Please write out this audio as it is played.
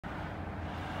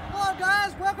Hello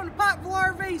guys, welcome to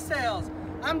Pikeville RV Sales.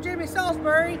 I'm Jimmy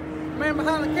Salisbury, the man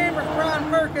behind the camera is Brian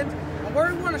Perkins, and we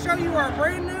want to show you our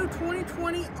brand new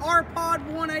 2020 Rpod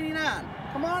 189.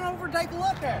 Come on over and take a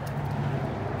look at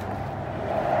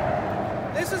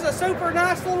it. This is a super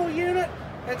nice little unit.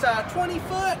 It's a 20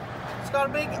 foot. It's got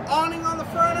a big awning on the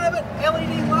front of it,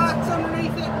 LED lights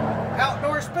underneath it,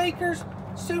 outdoor speakers,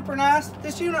 super nice.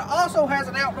 This unit also has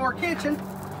an outdoor kitchen.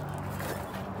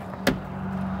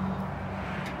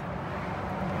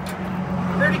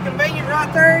 Pretty convenient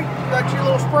right there. You got your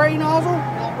little spray nozzle,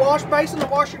 little wash basin to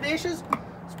wash your dishes.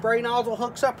 Spray nozzle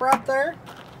hooks up right there.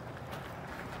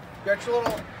 Got your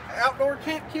little outdoor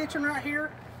camp kitchen right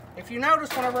here. If you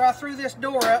notice, whenever I threw this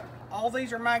door up, all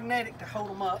these are magnetic to hold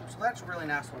them up, so that's a really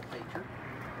nice little feature.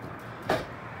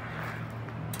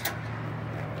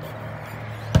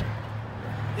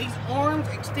 These arms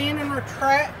extend and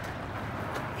retract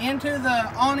into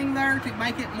the awning there to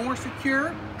make it more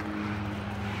secure.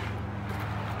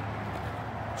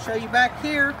 Show you back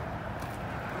here,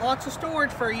 lots of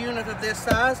storage for a unit of this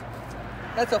size.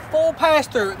 That's a full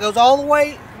pass-through. It goes all the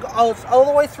way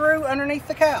through underneath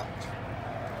the couch.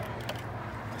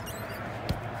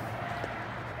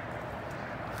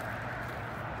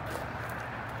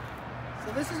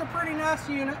 So this is a pretty nice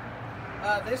unit.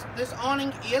 This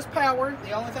awning is powered.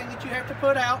 The only thing that you have to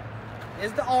put out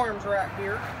is the arms right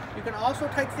here. You can also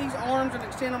take these arms and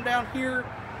extend them down here.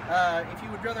 If you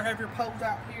would rather have your poles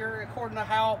out here, according to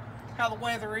how the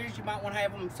weather is, you might want to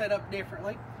have them set up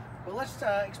differently. But let's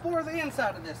explore the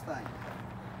inside of this thing.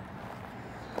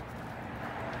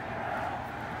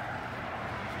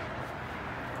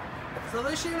 So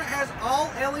this unit has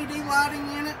all LED lighting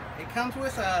in it. It comes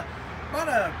with I think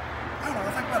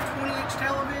about a 20-inch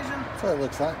television. That's what it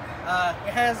looks like.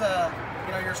 It has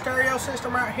your stereo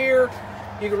system right here.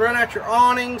 You can run out your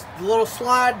awnings, the little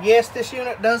slide. Yes, this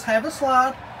unit does have a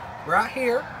slide right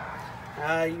here.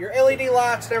 Your LED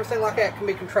lights and everything like that can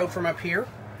be controlled from up here.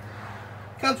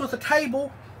 Comes with a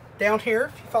table down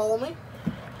here, if you follow me.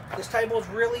 This table is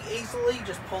really easily,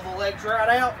 just pull the legs right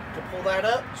out. To pull that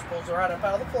up, just pulls it right up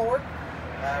out of the floor.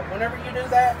 Whenever you do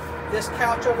that, this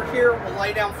couch over here will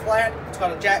lay down flat. It's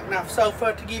got a jackknife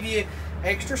sofa to give you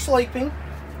extra sleeping.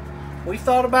 We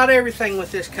thought about everything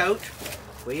with this coach.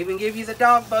 We even give you the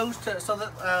dog bows so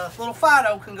that little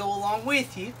Fido can go along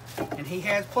with you. And he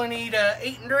has plenty to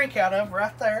eat and drink out of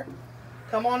right there.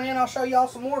 Come on in, I'll show y'all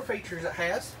some more features it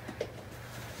has.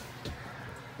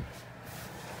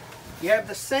 You have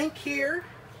the sink here.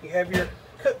 You have your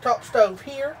cooktop stove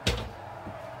here.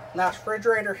 Nice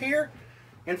refrigerator here.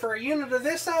 And for a unit of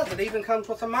this size, it even comes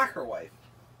with a microwave.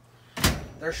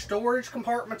 There's storage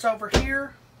compartments over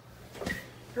here.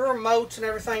 Your remotes and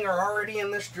everything are already in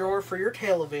this drawer for your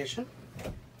television.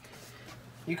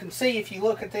 You can see if you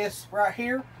look at this right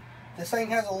here, this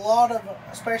thing has a lot of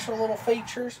special little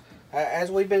features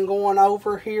as we've been going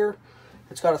over here.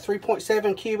 It's got a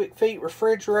 3.7 cubic feet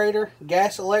refrigerator,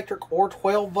 gas, electric, or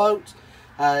 12 volts.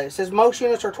 It says most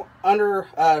units are under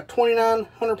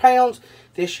 2,900 pounds.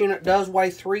 This unit does weigh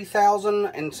 3,000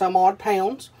 and some odd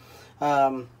pounds.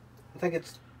 I think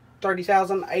it's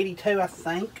 30,082, I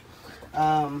think.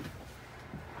 In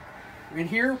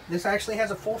here, this actually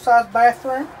has a full-size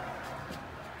bathroom.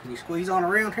 Can you squeeze on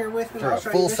around here with me? For a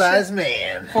full-size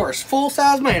man. For a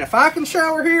full-size man. If I can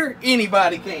shower here,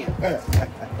 anybody can.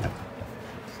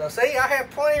 So see, I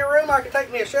have plenty of room. I can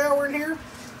take me a shower in here.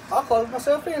 I'll close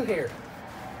myself in here.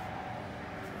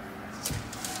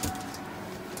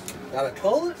 Got a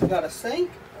toilet, got a sink,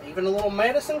 even a little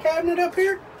medicine cabinet up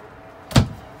here.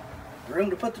 Room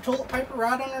to put the toilet paper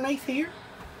right underneath here.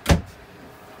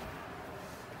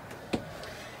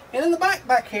 And in the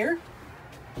back here,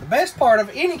 the best part of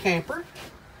any camper,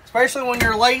 especially when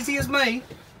you're lazy as me,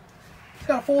 it's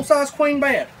got a full-size queen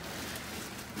bed.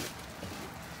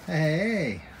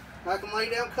 Hey. I can lay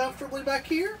down comfortably back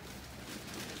here.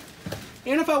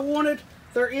 And if I wanted,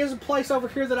 there is a place over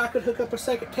here that I could hook up a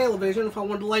second television if I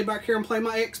wanted to lay back here and play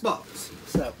my Xbox.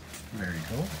 So, very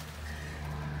cool.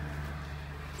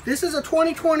 This is a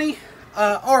 2020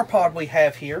 Rpod we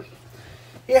have here.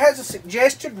 It has a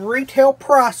suggested retail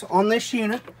price on this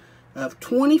unit of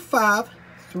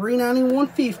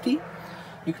 $25,391.50.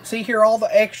 You can see here all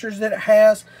the extras that it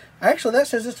has. Actually, that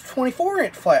says it's a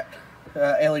 24-inch flat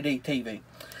LED TV.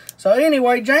 So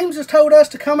anyway, James has told us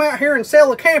to come out here and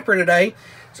sell a camper today.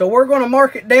 So we're going to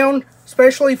mark it down,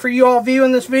 especially for you all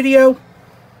viewing this video.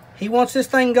 He wants this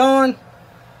thing gone.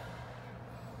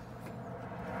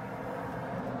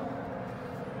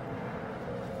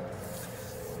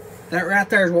 That right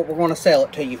there is what we're going to sell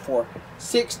it to you for.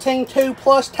 $16,200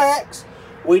 plus tax.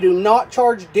 We do not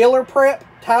charge dealer prep,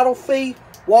 title fee,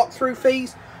 walkthrough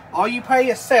fees, All you pay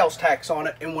is sales tax on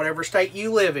it in whatever state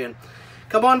you live in.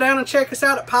 Come on down and check us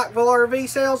out at Pikeville RV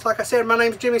Sales. Like I said, my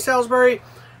name's Jimmy Salisbury.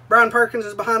 Brian Perkins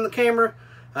is behind the camera.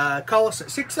 Call us at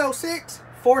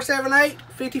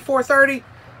 606-478-5430.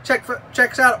 Check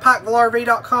us out at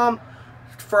PikevilleRV.com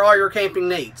for all your camping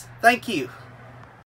needs. Thank you.